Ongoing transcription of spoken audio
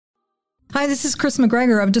Hi, this is Chris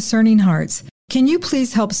McGregor of Discerning Hearts. Can you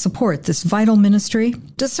please help support this vital ministry?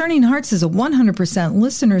 Discerning Hearts is a 100%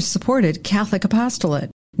 listener-supported Catholic apostolate.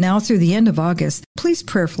 Now through the end of August, please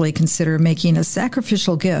prayerfully consider making a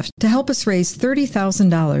sacrificial gift to help us raise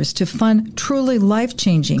 $30,000 to fund truly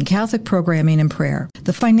life-changing Catholic programming and prayer.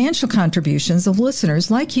 The financial contributions of listeners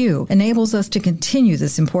like you enables us to continue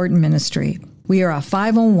this important ministry. We are a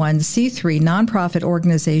 501c3 nonprofit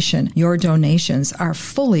organization. Your donations are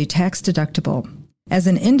fully tax-deductible. As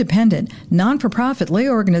an independent, non-for-profit lay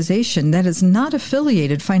organization that is not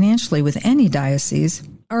affiliated financially with any diocese,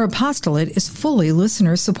 our apostolate is fully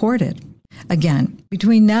listener-supported. Again,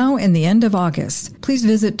 between now and the end of August, please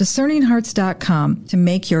visit discerninghearts.com to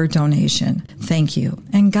make your donation. Thank you,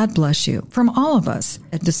 and God bless you from all of us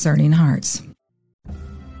at Discerning Hearts.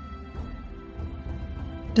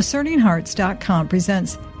 DiscerningHearts.com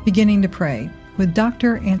presents Beginning to Pray with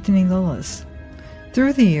Dr. Anthony Lilles.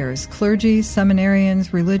 Through the years, clergy,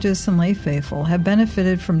 seminarians, religious, and lay faithful have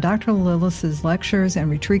benefited from Dr. Lilles' lectures and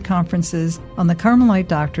retreat conferences on the Carmelite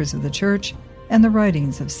doctors of the Church and the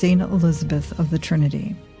writings of St. Elizabeth of the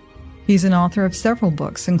Trinity. He's an author of several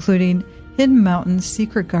books, including Hidden Mountain's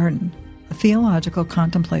Secret Garden, a theological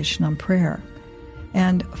contemplation on prayer,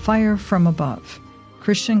 and Fire from Above,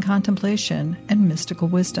 Christian Contemplation and Mystical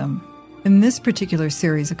Wisdom. In this particular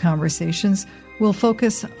series of conversations, we'll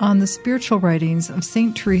focus on the spiritual writings of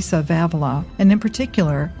St. Teresa of Avila, and in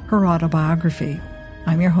particular, her autobiography.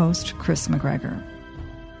 I'm your host, Chris McGregor.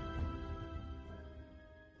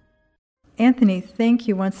 Anthony, thank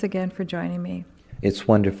you once again for joining me. It's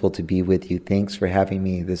wonderful to be with you. Thanks for having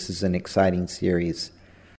me. This is an exciting series.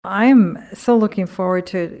 I'm so looking forward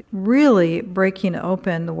to really breaking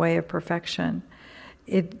open the way of perfection.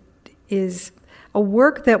 It is a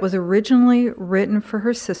work that was originally written for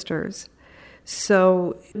her sisters.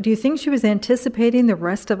 So do you think she was anticipating the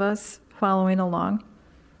rest of us following along?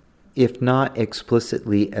 If not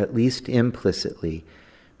explicitly, at least implicitly,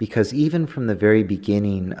 because even from the very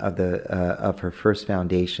beginning of her first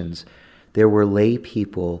foundations, there were lay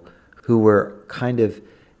people who were kind of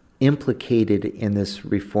implicated in this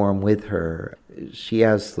reform with her. She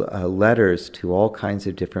has letters to all kinds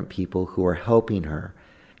of different people who are helping her.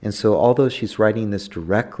 And so although she's writing this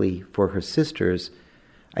directly for her sisters,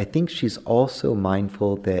 I think she's also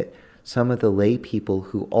mindful that some of the lay people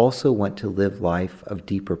who also want to live life of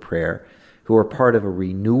deeper prayer, who are part of a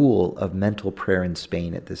renewal of mental prayer in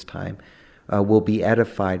Spain at this time, will be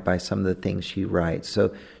edified by some of the things she writes.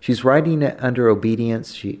 So she's writing it under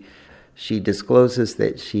obedience. She discloses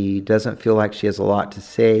that she doesn't feel like she has a lot to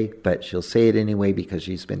say, but she'll say it anyway because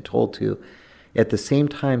she's been told to. At the same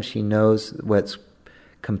time, she knows what's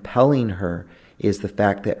compelling her is the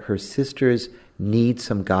fact that her sisters need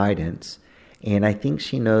some guidance, and I think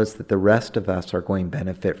she knows that the rest of us are going to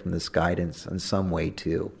benefit from this guidance in some way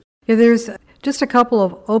too. Yeah, there's just a couple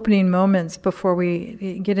of opening moments before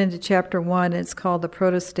we get into chapter 1. It's called The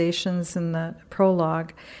Protestations in the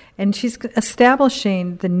prologue, and she's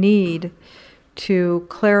establishing the need to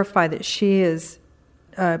clarify that she is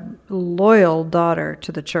a loyal daughter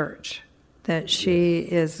to the Church, that she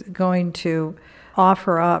is going to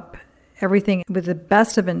offer up everything with the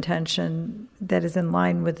best of intention that is in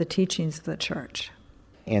line with the teachings of the Church.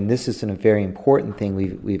 And this is a very important thing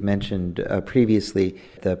we've mentioned previously.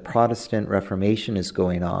 The Protestant Reformation is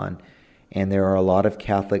going on, and there are a lot of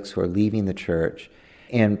Catholics who are leaving the Church.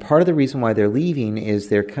 And part of the reason why they're leaving is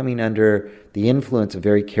they're coming under the influence of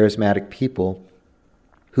very charismatic people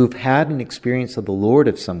who've had an experience of the Lord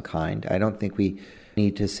of some kind. I don't think we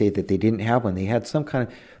need to say that they didn't have one. They had some kind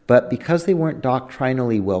of... But because they weren't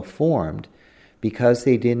doctrinally well-formed, because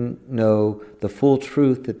they didn't know the full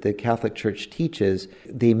truth that the Catholic Church teaches,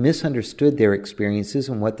 they misunderstood their experiences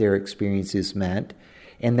and what their experiences meant.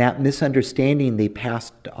 And that misunderstanding they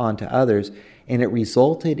passed on to others, and it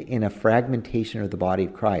resulted in a fragmentation of the body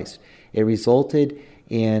of Christ. It resulted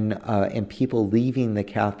in people leaving the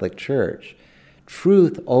Catholic Church.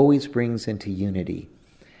 Truth always brings into unity.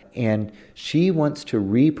 And she wants to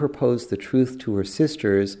repropose the truth to her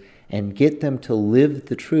sisters and get them to live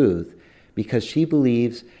the truth, because she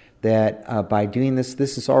believes that by doing this,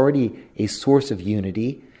 this is already a source of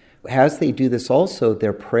unity. As they do this also,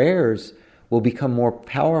 their prayers will become more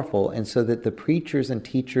powerful, and so that the preachers and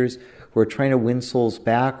teachers who are trying to win souls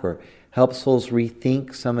back or help souls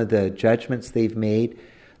rethink some of the judgments they've made,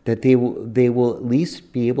 that they will at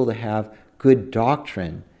least be able to have good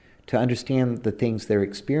doctrine to understand the things they're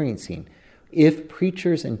experiencing. If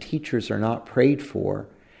preachers and teachers are not prayed for,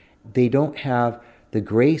 they don't have the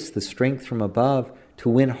grace, the strength from above to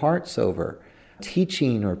win hearts over.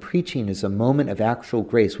 teaching or preaching is a moment of actual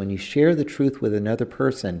grace. When you share the truth with another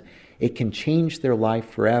person, it can change their life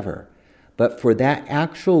forever. But for that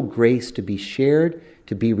actual grace to be shared,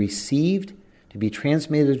 to be received, to be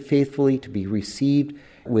transmitted faithfully, to be received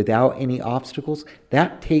without any obstacles,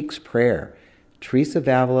 that takes prayer. Teresa of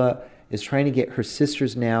Avila is trying to get her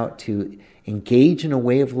sisters now to engage in a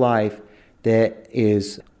way of life that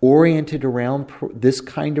is oriented around this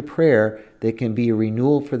kind of prayer that can be a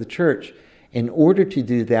renewal for the church. In order to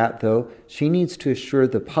do that, though, she needs to assure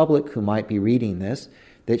the public who might be reading this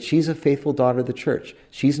that she's a faithful daughter of the church.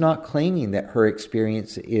 She's not claiming that her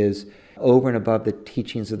experience is over and above the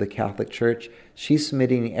teachings of the Catholic Church. She's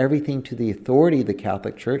submitting everything to the authority of the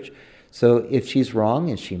Catholic Church. So if she's wrong,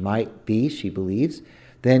 and she might be, she believes,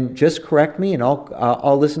 then just correct me and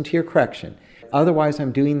I'll listen to your correction. Otherwise,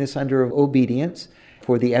 I'm doing this under obedience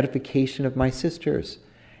for the edification of my sisters.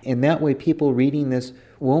 And that way, people reading this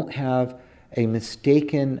won't have a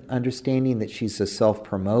mistaken understanding that she's a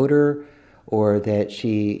self-promoter or that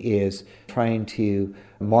she is trying to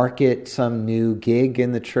market some new gig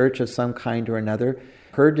in the church of some kind or another.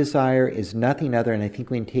 Her desire is nothing other, and I think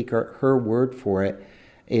we can take her word for it,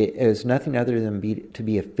 it is nothing other than to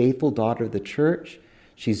be a faithful daughter of the church.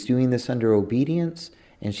 She's doing this under obedience,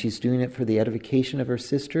 and she's doing it for the edification of her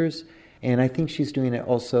sisters. And I think she's doing it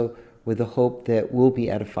also with the hope that we'll be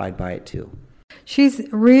edified by it too. She's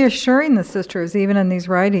reassuring the sisters, even in these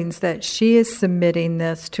writings, that she is submitting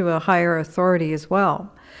this to a higher authority as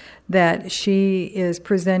well. That she is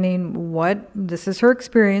presenting this is her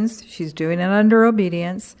experience, she's doing it under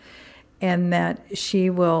obedience, and that she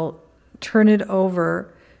will turn it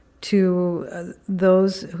over to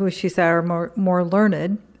those who she said are more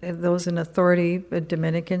learned, those in authority,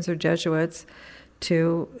 Dominicans or Jesuits,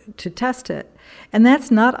 to test it. And that's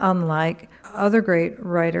not unlike other great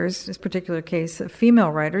writers, this particular case,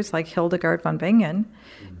 female writers like Hildegard von Bingen,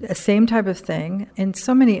 the same type of thing, and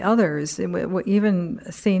so many others, even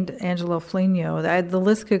St. Angelo Foligno, the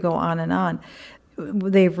list could go on and on.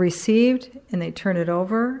 They've received and they turn it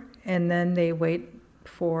over, and then they wait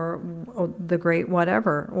for the great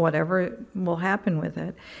whatever will happen with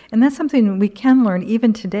it. And that's something we can learn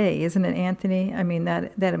even today, isn't it, Anthony? I mean,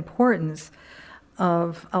 that importance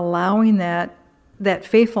of allowing that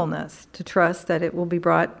faithfulness to trust that it will be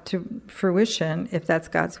brought to fruition if that's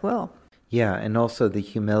God's will. Yeah, and also the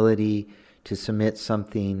humility to submit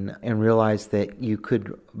something and realize that you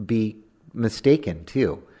could be mistaken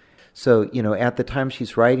too. So, at the time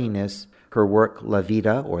she's writing this, her work, La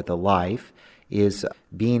Vida, or The Life, is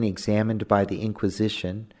being examined by the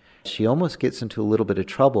Inquisition. She almost gets into a little bit of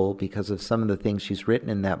trouble because of some of the things she's written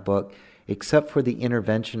in that book, except for the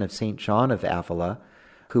intervention of St. John of Avila,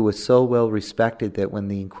 who was so well respected that when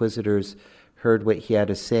the inquisitors heard what he had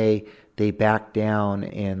to say, they backed down,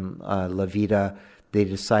 and La Vida, they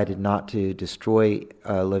decided not to destroy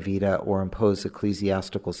La Vida or impose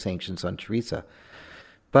ecclesiastical sanctions on Teresa.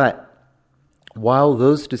 But while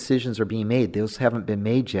those decisions are being made, those haven't been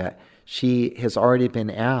made yet, she has already been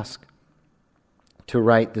asked to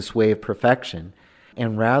write this way of perfection.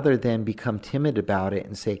 And rather than become timid about it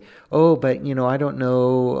and say, oh, but, I don't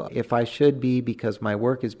know if I should be because my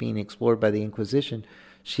work is being explored by the Inquisition,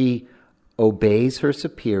 she obeys her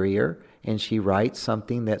superior and she writes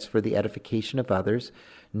something that's for the edification of others,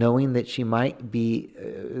 knowing that she might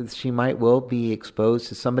well be exposed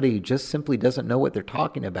to somebody who just simply doesn't know what they're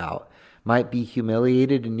talking about, might be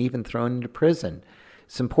humiliated and even thrown into prison.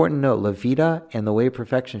 It's important to note, La Vida and The Way of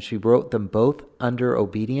Perfection, she wrote them both under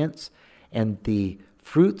obedience, and the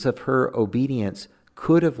fruits of her obedience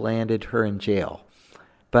could have landed her in jail.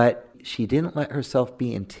 But she didn't let herself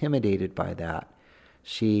be intimidated by that.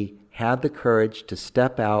 She had the courage to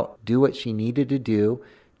step out, do what she needed to do,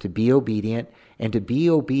 to be obedient, and to be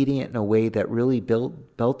obedient in a way that really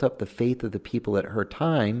built up the faith of the people at her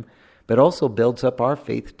time, but also builds up our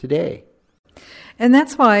faith today. And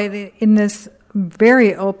that's why in this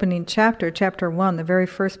very opening chapter, chapter 1, the very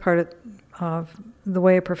first part of The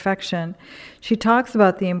Way of Perfection, she talks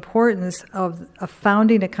about the importance of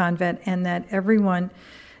founding a convent, and that everyone,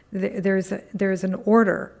 there's an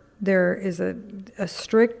order, there is a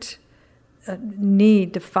strict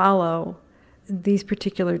need to follow these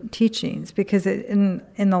particular teachings, because in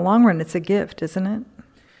the long run it's a gift, isn't it?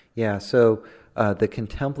 Yeah, so the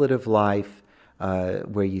contemplative life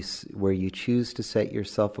where you choose to set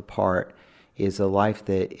yourself apart is a life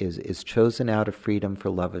that is chosen out of freedom for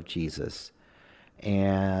love of Jesus.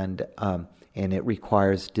 And it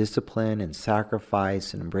requires discipline and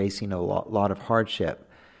sacrifice and embracing a lot of hardship.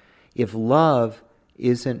 If love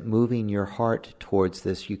isn't moving your heart towards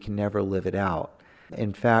this, you can never live it out.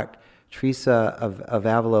 In fact, Teresa of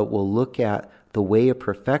Avila will look at the way of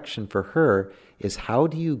perfection for her is, how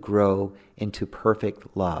do you grow into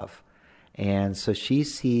perfect love? And so she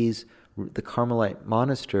sees the Carmelite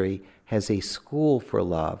monastery as a school for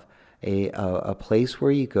love, a place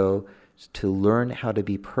where you go to learn how to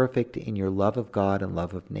be perfect in your love of God and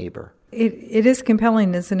love of neighbor. It is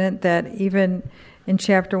compelling, isn't it, that even in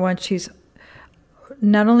chapter 1, she's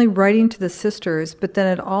not only writing to the sisters, but then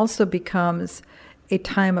it also becomes a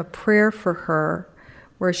time of prayer for her,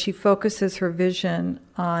 where she focuses her vision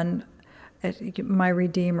on my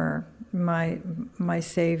Redeemer, my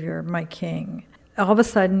Savior, my King. All of a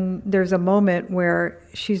sudden, there's a moment where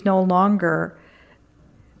she's no longer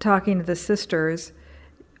talking to the sisters,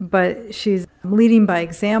 but she's leading by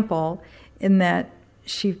example in that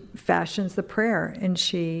she fashions the prayer and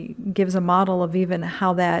she gives a model of even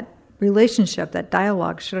how that relationship, that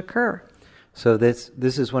dialogue should occur. So this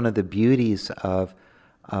is one of the beauties of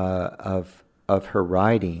her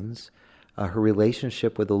writings. Her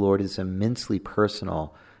relationship with the Lord is immensely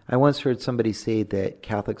personal. I once heard somebody say that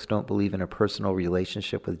Catholics don't believe in a personal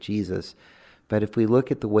relationship with Jesus, but if we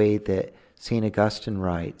look at the way that St. Augustine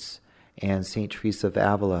writes and St. Teresa of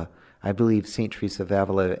Avila, I believe St. Teresa of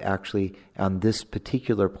Avila actually, on this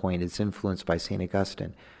particular point, is influenced by St.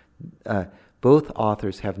 Augustine. Both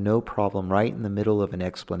authors have no problem right in the middle of an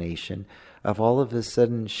explanation of all of a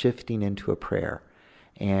sudden shifting into a prayer.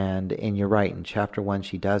 And you're right, in chapter 1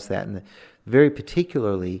 she does that. And very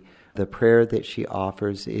particularly, the prayer that she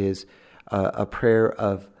offers is a prayer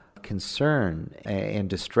of concern and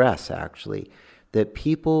distress, actually, that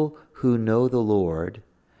people who know the Lord,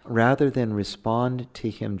 rather than respond to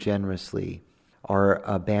him generously, are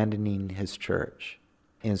abandoning his church.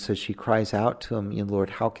 And so she cries out to him,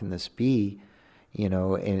 Lord, how can this be? And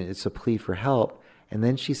it's a plea for help. And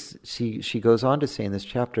then she goes on to say in this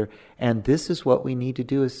chapter, and this is what we need to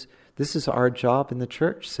do, this is our job in the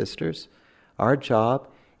church, sisters. Our job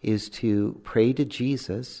is to pray to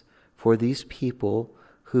Jesus for these people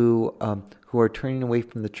who are turning away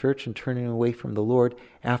from the church and turning away from the Lord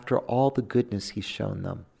after all the goodness he's shown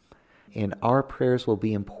them. And our prayers will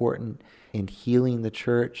be important in healing the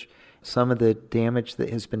church. Some of the damage that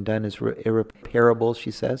has been done is irreparable,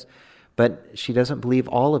 she says, but she doesn't believe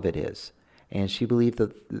all of it is. And she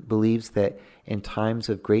believes that in times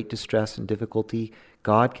of great distress and difficulty,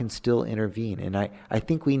 God can still intervene. And I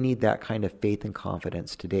think we need that kind of faith and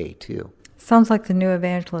confidence today, too. Sounds like the new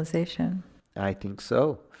evangelization. I think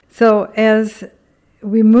so. So as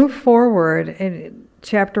we move forward in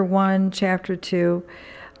chapter 1, chapter 2,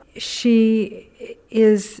 she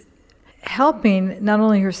is helping not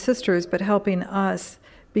only her sisters, but helping us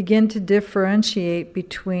begin to differentiate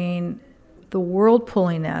between the world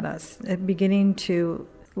pulling at us, and beginning to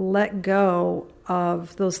let go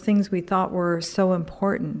of those things we thought were so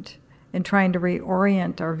important, and trying to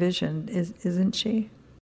reorient our vision, isn't she?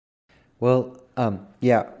 Well,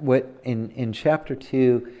 what in chapter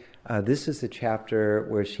 2, this is the chapter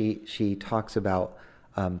where she talks about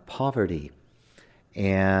poverty,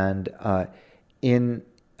 and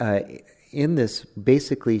in this,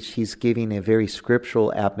 basically, she's giving a very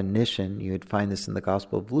scriptural admonition. You would find this in the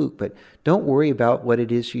Gospel of Luke, but don't worry about what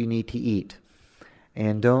it is you need to eat,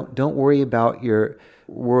 and don't worry about your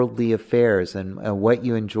worldly affairs and what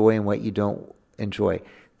you enjoy and what you don't enjoy.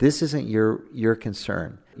 This isn't your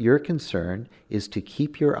concern. Your concern is to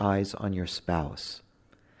keep your eyes on your spouse.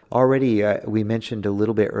 Already, we mentioned a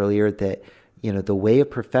little bit earlier that the way of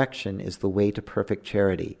perfection is the way to perfect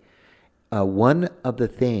charity. One of the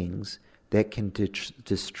things that can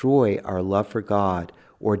destroy our love for God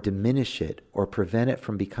or diminish it or prevent it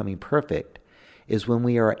from becoming perfect is when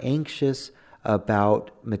we are anxious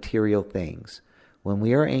about material things. When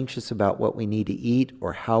we are anxious about what we need to eat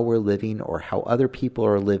or how we're living or how other people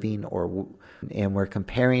are living, and we're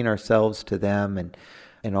comparing ourselves to them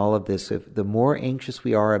and all of this, the more anxious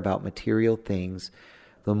we are about material things,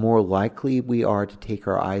 the more likely we are to take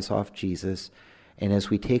our eyes off Jesus. And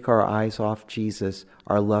as we take our eyes off Jesus,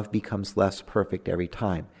 our love becomes less perfect every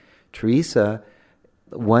time. Teresa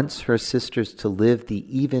wants her sisters to live the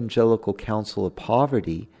evangelical counsel of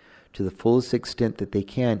poverty to the fullest extent that they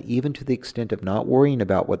can, even to the extent of not worrying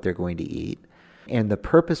about what they're going to eat. And the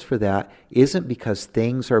purpose for that isn't because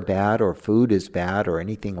things are bad or food is bad or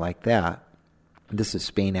anything like that. This is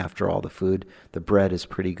Spain, after all, the bread is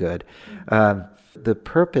pretty good. The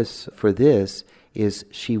purpose for this is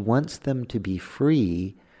she wants them to be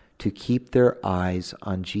free to keep their eyes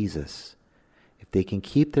on Jesus. If they can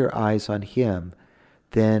keep their eyes on him,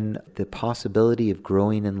 then the possibility of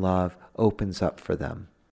growing in love opens up for them.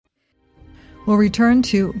 We'll return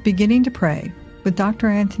to Beginning to Pray with Dr.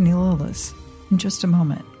 Anthony Lilles in just a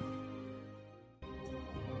moment.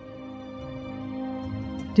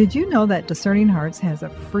 Did you know that Discerning Hearts has a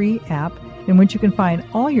free app in which you can find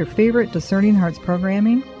all your favorite Discerning Hearts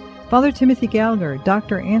programming? Father Timothy Gallagher,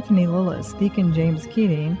 Dr. Anthony Lilles, Deacon James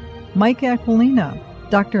Keating, Mike Aquilina,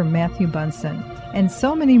 Dr. Matthew Bunson, and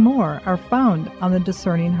so many more are found on the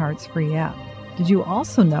Discerning Hearts free app. Did you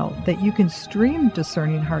also know that you can stream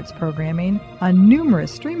Discerning Hearts programming on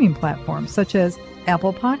numerous streaming platforms such as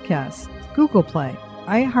Apple Podcasts, Google Play,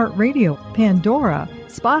 iHeartRadio, Pandora,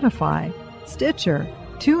 Spotify, Stitcher,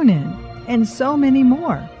 TuneIn, and so many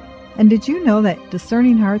more? And did you know that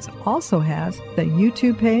Discerning Hearts also has the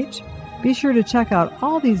YouTube page? Be sure to check out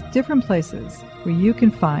all these different places where you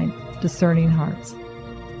can find Discerning Hearts.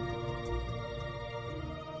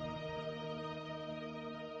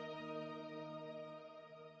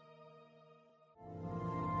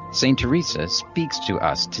 Saint Teresa speaks to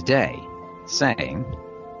us today, saying,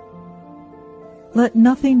 Let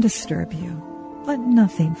nothing disturb you. Let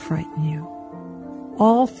nothing frighten you.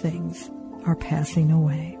 All things are passing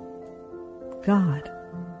away. God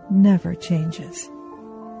never changes.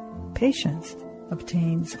 Patience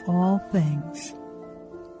obtains all things.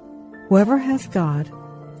 Whoever has God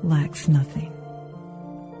lacks nothing.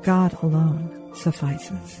 God alone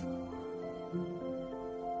suffices.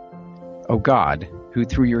 O God, who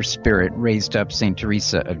through your Spirit raised up Saint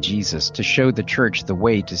Teresa of Jesus to show the Church the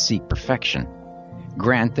way to seek perfection,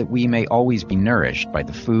 grant that we may always be nourished by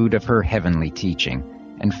the food of her heavenly teaching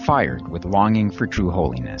and fired with longing for true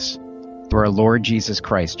holiness. Through our Lord Jesus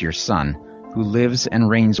Christ, your Son, who lives and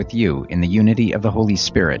reigns with you in the unity of the Holy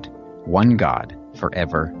Spirit, one God,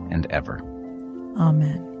 forever and ever.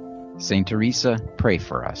 Amen. Saint Teresa, pray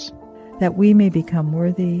for us, that we may become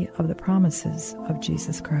worthy of the promises of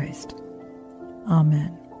Jesus Christ.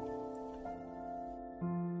 Amen.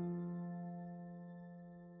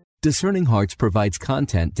 Discerning Hearts provides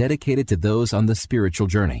content dedicated to those on the spiritual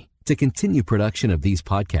journey. To continue production of these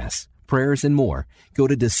podcasts, prayers, and more, go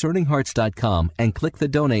to discerninghearts.com and click the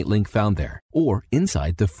donate link found there, or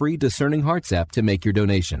inside the free Discerning Hearts app to make your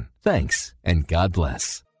donation. Thanks, and God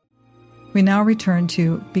bless. We now return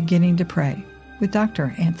to Beginning to Pray with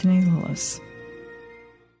Dr. Anthony Lilles.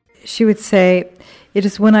 She would say, "It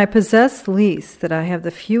is when I possess least that I have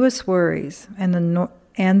the fewest worries, and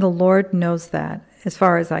the Lord knows that, as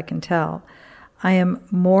far as I can tell. I am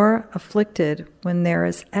more afflicted when there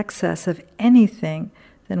is excess of anything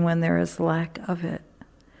than when there is lack of it."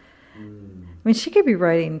 I mean, she could be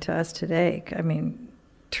writing to us today. I mean,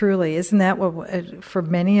 truly, isn't that what, for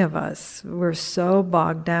many of us, we're so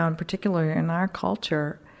bogged down, particularly in our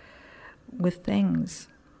culture, with things.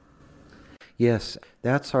 Yes,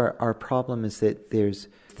 that's our problem, is that there's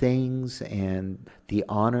things and the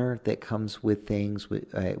honor that comes with things.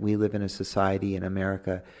 We live in a society in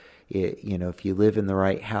America, if you live in the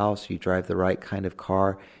right house, you drive the right kind of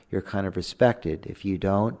car, you're kind of respected. If you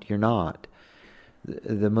don't, you're not.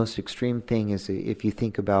 The most extreme thing is if you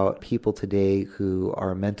think about people today who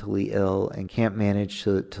are mentally ill and can't manage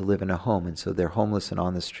to live in a home, and so they're homeless and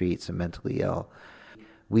on the streets and mentally ill.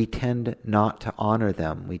 We tend not to honor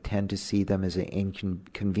them. We tend to see them as an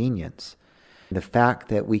inconvenience. The fact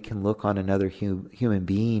that we can look on another human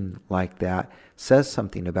being like that says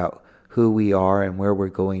something about who we are and where we're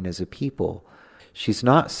going as a people. She's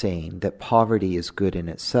not saying that poverty is good in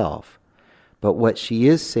itself, but what she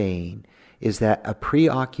is saying is that a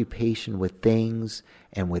preoccupation with things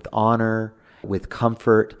and with honor, with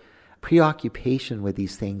comfort, preoccupation with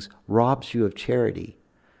these things robs you of charity.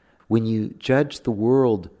 When you judge the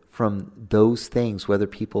world from those things, whether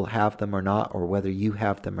people have them or not, or whether you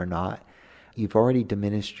have them or not, you've already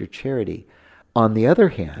diminished your charity. On the other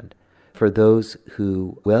hand, for those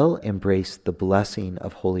who will embrace the blessing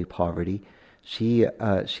of holy poverty, she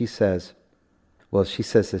says,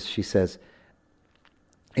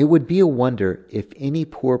 "It would be a wonder if any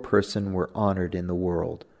poor person were honored in the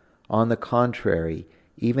world. On the contrary,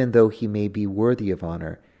 even though he may be worthy of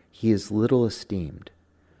honor, he is little esteemed.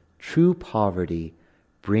 True poverty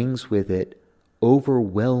brings with it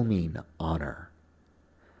overwhelming honor.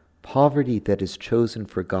 Poverty that is chosen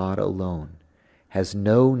for God alone has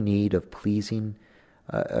no need of pleasing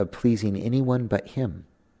anyone but Him.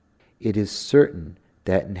 It is certain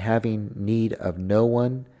that in having need of no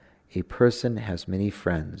one, a person has many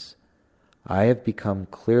friends. I have become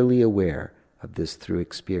clearly aware of this through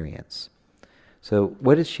experience." So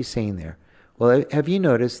what is she saying there? Well, have you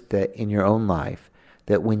noticed that in your own life,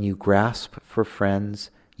 that when you grasp for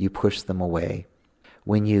friends, you push them away?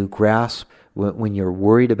 When you're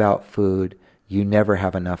worried about food, you never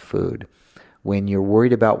have enough food. When you're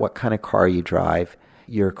worried about what kind of car you drive,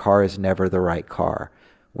 your car is never the right car.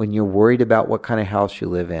 When you're worried about what kind of house you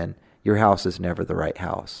live in, your house is never the right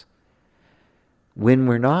house. When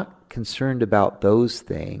we're not concerned about those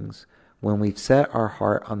things, when we've set our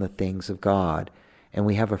heart on the things of God, and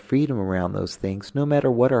we have a freedom around those things, no matter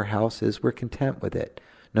what our house is, we're content with it.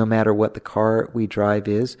 No matter what the car we drive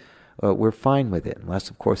is, we're fine with it, unless,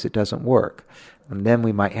 of course, it doesn't work. And then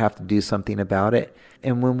we might have to do something about it.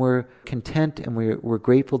 And when we're content and we're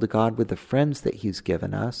grateful to God with the friends that He's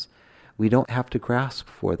given us, we don't have to grasp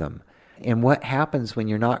for them. And what happens when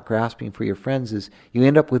you're not grasping for your friends is you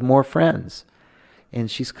end up with more friends. And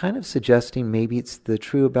she's kind of suggesting maybe it's the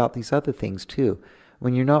true about these other things too.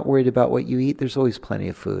 When you're not worried about what you eat, there's always plenty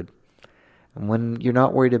of food. And when you're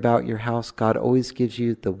not worried about your house, God always gives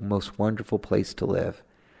you the most wonderful place to live.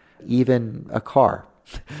 Even a car.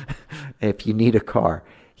 If you need a car,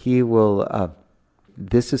 He will,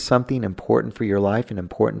 this is something important for your life and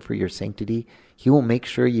important for your sanctity. He will make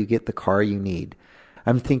sure you get the car you need.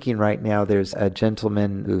 I'm thinking right now there's a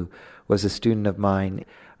gentleman who was a student of mine.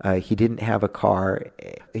 He didn't have a car.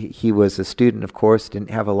 He was a student, of course, didn't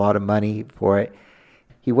have a lot of money for it.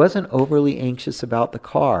 He wasn't overly anxious about the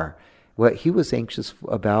car. What he was anxious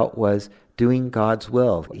about was doing God's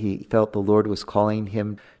will. He felt the Lord was calling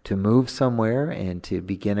him to move somewhere and to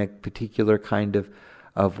begin a particular kind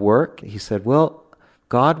of work. He said, well,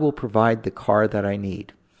 God will provide the car that I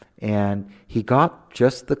need. And he got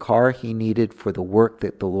just the car he needed for the work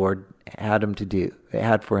that the Lord had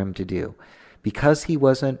for him to do. Because he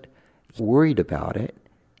wasn't worried about it,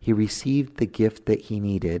 he received the gift that he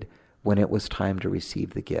needed when it was time to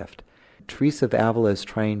receive the gift. Teresa of Avila is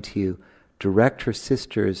trying to direct her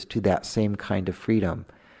sisters to that same kind of freedom.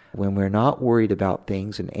 When we're not worried about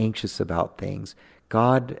things and anxious about things,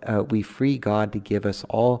 we free God to give us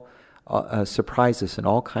all, surprise us in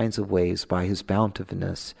all kinds of ways by His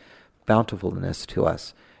bountifulness to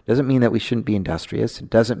us. It doesn't mean that we shouldn't be industrious. It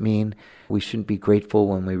doesn't mean we shouldn't be grateful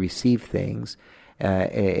when we receive things.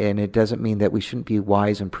 And it doesn't mean that we shouldn't be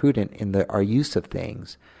wise and prudent in our use of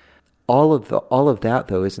things. All of that,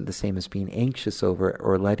 though, isn't the same as being anxious over it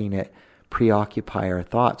or letting it preoccupy our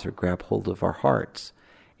thoughts or grab hold of our hearts.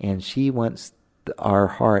 And she wants our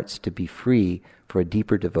hearts to be free for a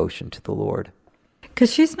deeper devotion to the Lord.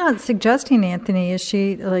 Because she's not suggesting, Anthony, is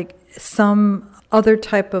she, like some other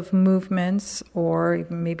type of movements or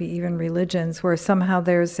maybe even religions where somehow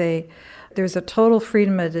there's a total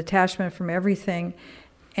freedom of detachment from everything,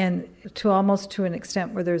 and almost to an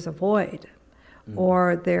extent where there's a void,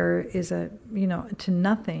 or there is to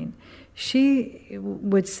nothing. She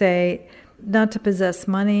would say not to possess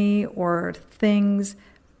money or things,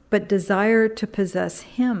 but desire to possess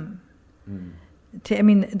Him.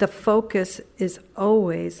 The focus is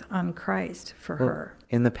always on Christ for her.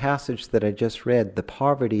 In the passage that I just read, the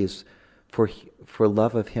poverty is for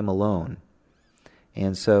love of Him alone.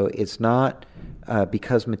 And so it's not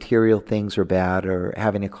because material things are bad, or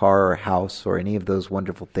having a car or a house or any of those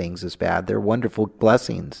wonderful things is bad. They're wonderful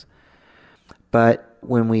blessings. But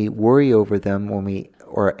when we worry over them, when we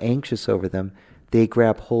are anxious over them, they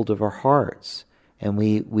grab hold of our hearts. And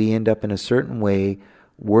we end up in a certain way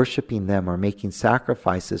worshiping them or making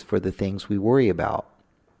sacrifices for the things we worry about.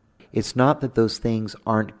 It's not that those things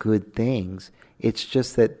aren't good things. It's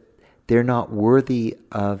just that they're not worthy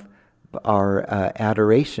of our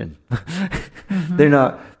adoration.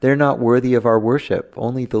 They're not worthy of our worship.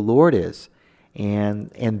 Only the Lord is.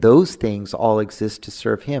 And those things all exist to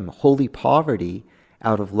serve Him. Holy poverty,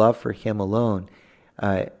 out of love for Him alone.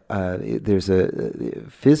 There's a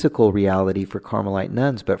physical reality for Carmelite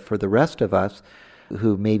nuns, but for the rest of us,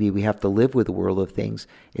 who maybe we have to live with the world of things,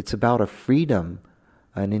 it's about a freedom,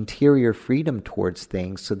 an interior freedom towards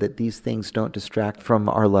things, so that these things don't distract from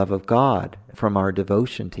our love of God, from our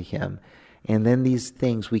devotion to Him. And then these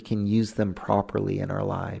things, we can use them properly in our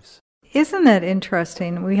lives. Isn't that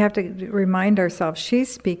interesting? We have to remind ourselves, she's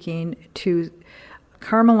speaking to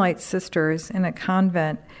Carmelite sisters in a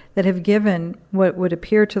convent that have given what would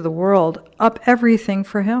appear to the world up everything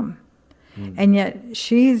for Him. And yet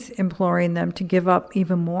she's imploring them to give up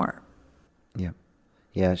even more.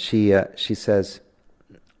 Yeah. She says,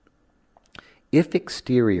 if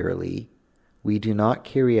exteriorly we do not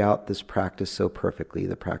carry out this practice so perfectly,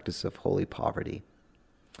 the practice of holy poverty,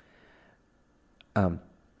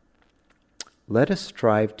 let us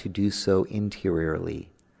strive to do so interiorly.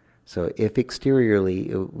 So if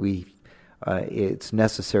exteriorly it's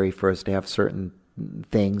necessary for us to have certain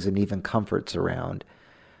things and even comforts around,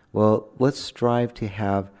 well, let's strive to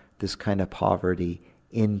have this kind of poverty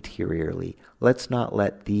interiorly. Let's not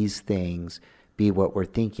let these things be what we're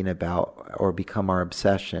thinking about or become our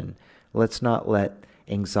obsession. Let's not let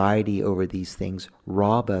anxiety over these things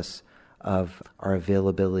rob us of our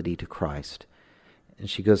availability to Christ. And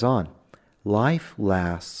she goes on, life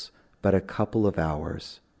lasts but a couple of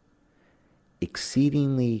hours.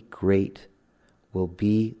 Exceedingly great will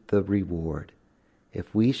be the reward.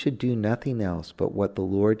 If we should do nothing else but what the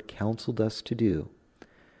Lord counseled us to do,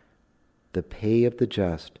 the pay of the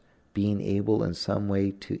just, being able in some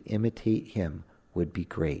way to imitate him, would be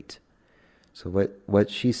great. So what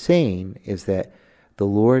she's saying is that the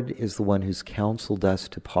Lord is the one who's counseled us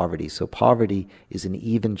to poverty. So poverty is an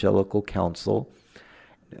evangelical counsel.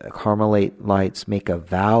 Carmelites make a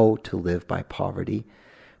vow to live by poverty.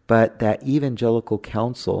 But that evangelical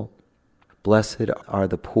counsel, blessed are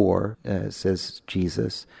the poor, says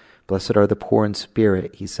Jesus. Blessed are the poor in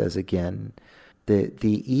spirit, he says again.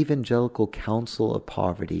 The evangelical counsel of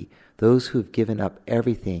poverty, those who have given up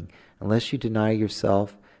everything, unless you deny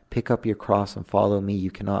yourself, pick up your cross and follow me,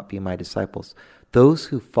 you cannot be my disciples. Those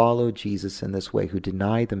who follow Jesus in this way, who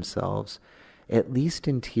deny themselves, at least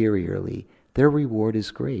interiorly, their reward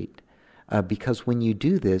is great. Because when you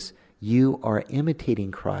do this, you are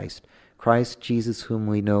imitating Christ. Christ Jesus, whom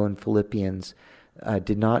we know in Philippians,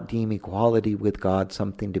 did not deem equality with God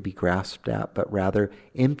something to be grasped at, but rather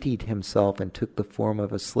emptied himself and took the form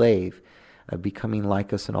of a slave, becoming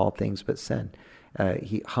like us in all things but sin.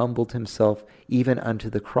 He humbled himself even unto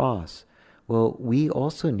the cross. Well, we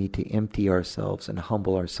also need to empty ourselves and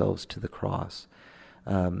humble ourselves to the cross.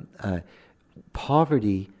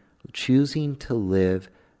 Poverty, choosing to live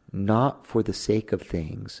not for the sake of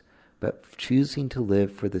things, but choosing to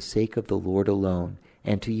live for the sake of the Lord alone,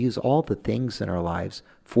 and to use all the things in our lives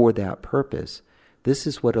for that purpose. This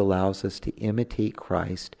is what allows us to imitate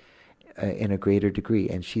Christ in a greater degree.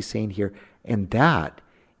 And she's saying here, and that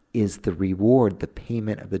is the reward, the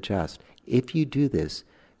payment of the just. If you do this,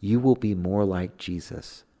 you will be more like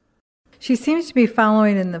Jesus. She seems to be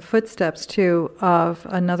following in the footsteps, too, of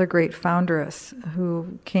another great foundress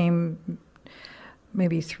who came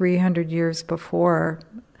maybe 300 years before.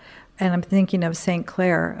 And I'm thinking of St.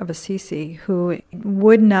 Clare of Assisi, who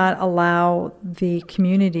would not allow the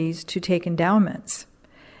communities to take endowments,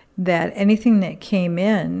 that anything that came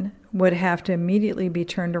in would have to immediately be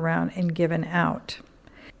turned around and given out.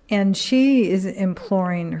 And she is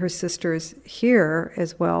imploring her sisters here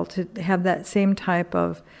as well to have that same type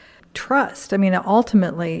of trust. I mean,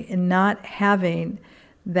 ultimately, in not having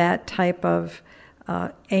that type of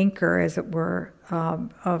anchor, as it were,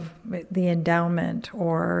 of the endowment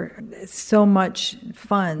or so much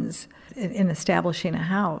funds in establishing a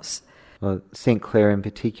house. Well, St. Clare in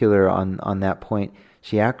particular, on that point,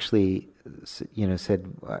 she actually,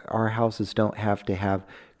 said our houses don't have to have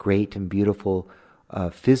great and beautiful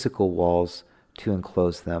physical walls to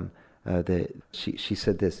enclose them. She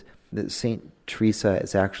said this, that St. Teresa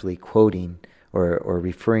is actually quoting or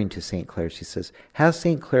referring to St. Clare. She says, "As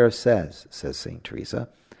St. Clare says St. Teresa,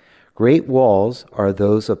 great walls are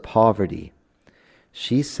those of poverty.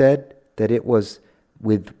 She said that it was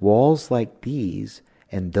with walls like these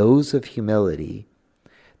and those of humility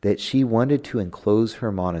that she wanted to enclose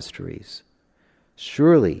her monasteries.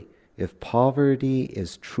 Surely, if poverty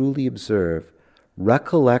is truly observed,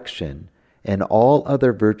 recollection and all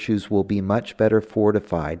other virtues will be much better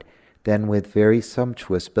fortified than with very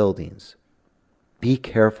sumptuous buildings. Be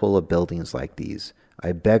careful of buildings like these,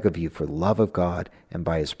 I beg of you, for the love of God and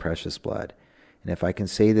by his precious blood. And if I can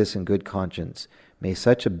say this in good conscience, may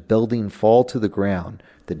such a building fall to the ground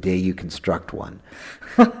the day you construct one."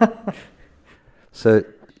 So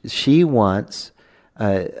she wants,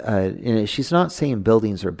 she's not saying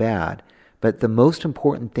buildings are bad, but the most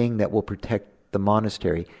important thing that will protect the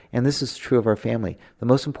monastery, and this is true of our family, the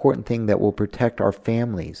most important thing that will protect our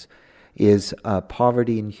families is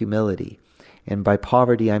poverty and humility. And by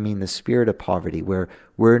poverty, I mean the spirit of poverty, where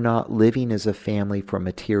we're not living as a family for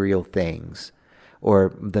material things,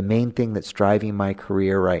 or the main thing that's driving my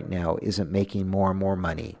career right now isn't making more and more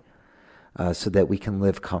money so that we can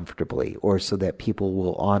live comfortably, or so that people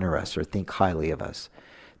will honor us or think highly of us.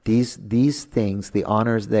 These things, the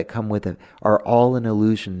honors that come with it, are all an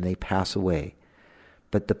illusion. They pass away.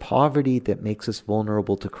 But the poverty that makes us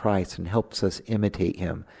vulnerable to Christ and helps us imitate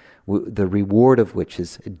him, the reward of which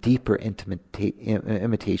is a deeper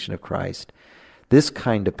imitation of Christ, this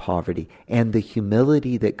kind of poverty and the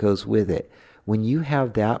humility that goes with it, when you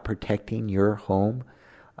have that protecting your home,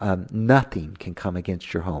 nothing can come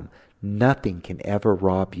against your home. Nothing can ever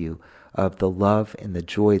rob you of the love and the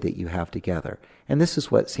joy that you have together. And this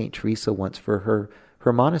is what St. Teresa wants for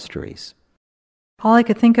her monasteries. All I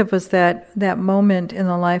could think of was that moment in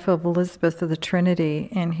the life of Elizabeth of the Trinity,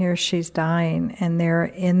 and here she's dying, and they're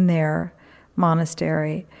in their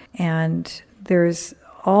monastery, and there's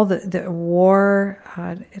all the war,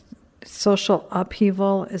 social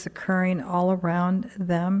upheaval is occurring all around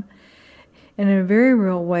them. And in a very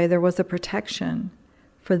real way, there was a protection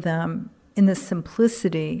for them in the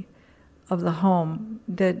simplicity of the home,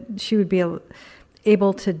 that she would be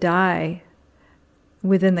able to die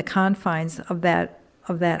within the confines of that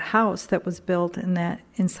house that was built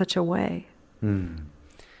in such a way.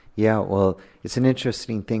 Yeah, well, it's an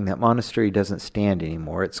interesting thing. That monastery doesn't stand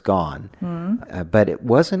anymore. It's gone. But it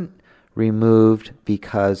wasn't removed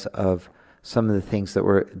because of some of the things that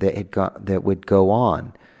would go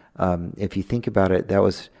on. If you think about it, that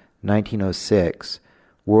was 1906.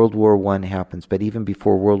 World War I happens. But even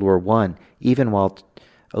before World War I, even while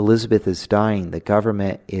Elizabeth is dying, the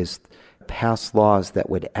government is passed laws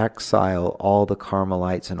that would exile all the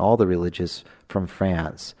Carmelites and all the religious from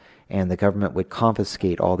France. And the government would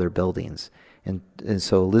confiscate all their buildings. And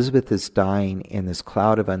so Elizabeth is dying in this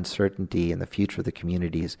cloud of uncertainty, and the future of the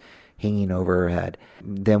community is hanging over her head.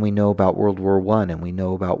 Then we know about World War I, and we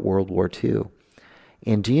know about World War II.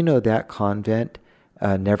 And do you know that convent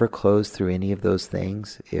never closed through any of those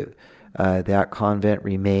things? That convent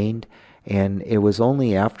remained, and it was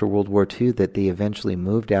only after World War II that they eventually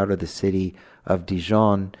moved out of the city of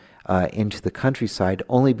Dijon into the countryside,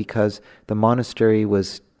 only because the monastery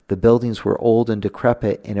the buildings were old and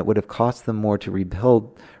decrepit, and it would have cost them more to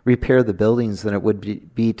repair the buildings than it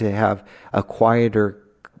would be to have a quieter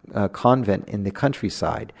convent in the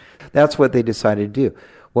countryside. That's what they decided to do.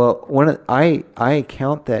 Well, I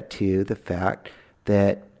account that to the fact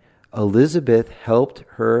that Elizabeth helped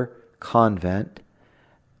her convent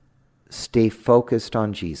stay focused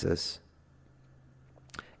on Jesus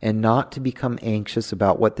and not to become anxious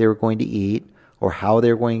about what they were going to eat or how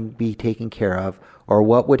they were going to be taken care of or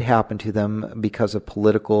what would happen to them because of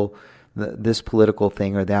this political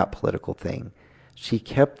thing or that political thing. She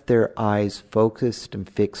kept their eyes focused and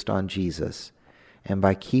fixed on Jesus. And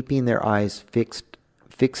by keeping their eyes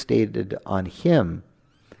fixated on Him,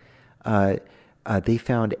 they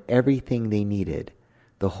found everything they needed.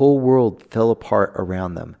 The whole world fell apart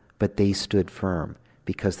around them, but they stood firm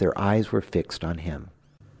because their eyes were fixed on Him.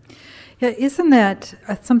 Yeah, isn't that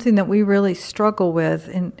something that we really struggle with,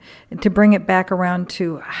 and to bring it back around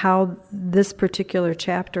to how this particular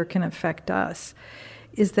chapter can affect us,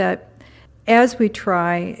 is that as we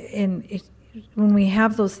try, when we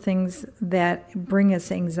have those things that bring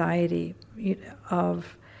us anxiety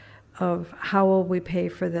of how will we pay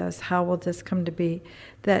for this, how will this come to be,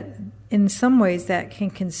 that in some ways that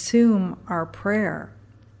can consume our prayer,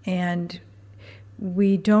 and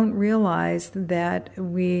we don't realize that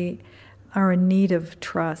we are in need of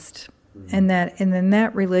trust, and in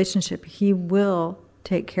that relationship He will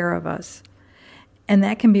take care of us, and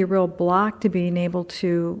that can be a real block to being able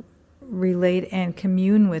to relate and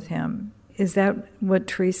commune with Him. Is that what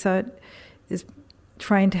Teresa is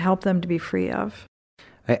trying to help them to be free of?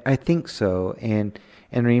 I think so, and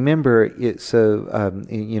remember,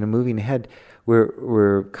 moving ahead,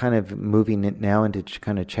 we're kind of moving it now into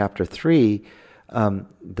kind of chapter 3.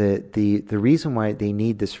 The reason why they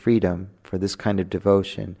need this freedom for this kind of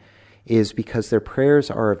devotion is because their prayers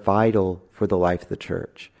are vital for the life of the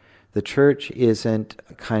church. The church isn't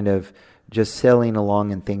kind of just sailing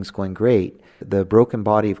along and things going great. The broken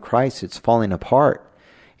body of Christ, it's falling apart,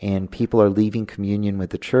 and people are leaving communion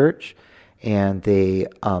with the church, and they've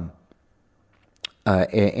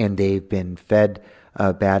been fed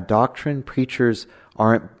bad doctrine. Preachers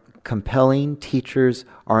aren't compelling. Teachers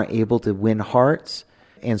aren't able to win hearts.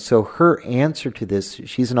 And so her answer to this,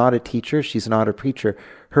 she's not a teacher, she's not a preacher.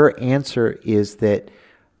 Her answer is that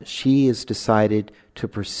she has decided to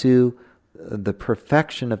pursue the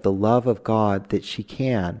perfection of the love of God that she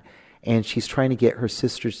can. And she's trying to get her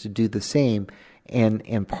sisters to do the same.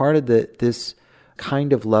 And part of this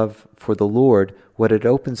kind of love for the Lord, what it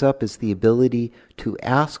opens up is the ability to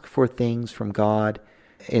ask for things from God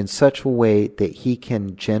in such a way that He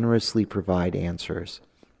can generously provide answers.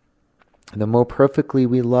 The more perfectly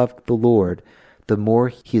we love the Lord, the more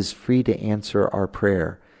He is free to answer our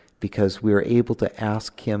prayer, because we are able to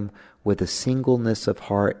ask Him with a singleness of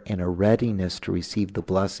heart and a readiness to receive the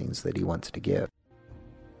blessings that He wants to give.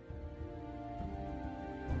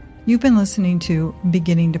 You've been listening to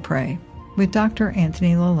Beginning to Pray with Dr.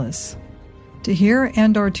 Anthony Lilles. To hear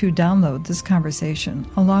and or to download this conversation,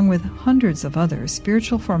 along with hundreds of other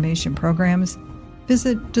spiritual formation programs,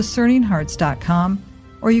 visit discerninghearts.com,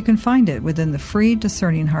 or you can find it within the free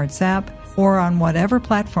Discerning Hearts app or on whatever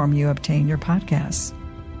platform you obtain your podcasts.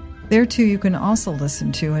 There, too, you can also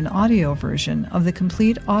listen to an audio version of the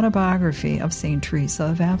complete autobiography of St. Teresa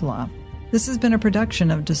of Avila. This has been a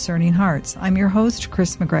production of Discerning Hearts. I'm your host,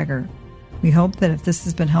 Chris McGregor. We hope that if this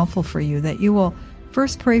has been helpful for you, that you will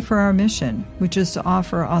First, pray for our mission, which is to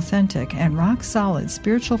offer authentic and rock-solid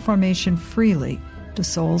spiritual formation freely to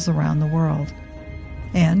souls around the world.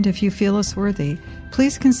 And if you feel us worthy,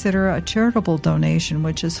 please consider a charitable donation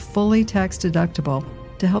which is fully tax-deductible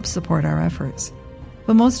to help support our efforts.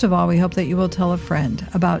 But most of all, we hope that you will tell a friend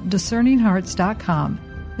about discerninghearts.com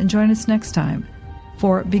and join us next time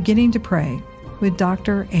for Beginning to Pray with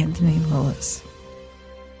Dr. Anthony Lilles.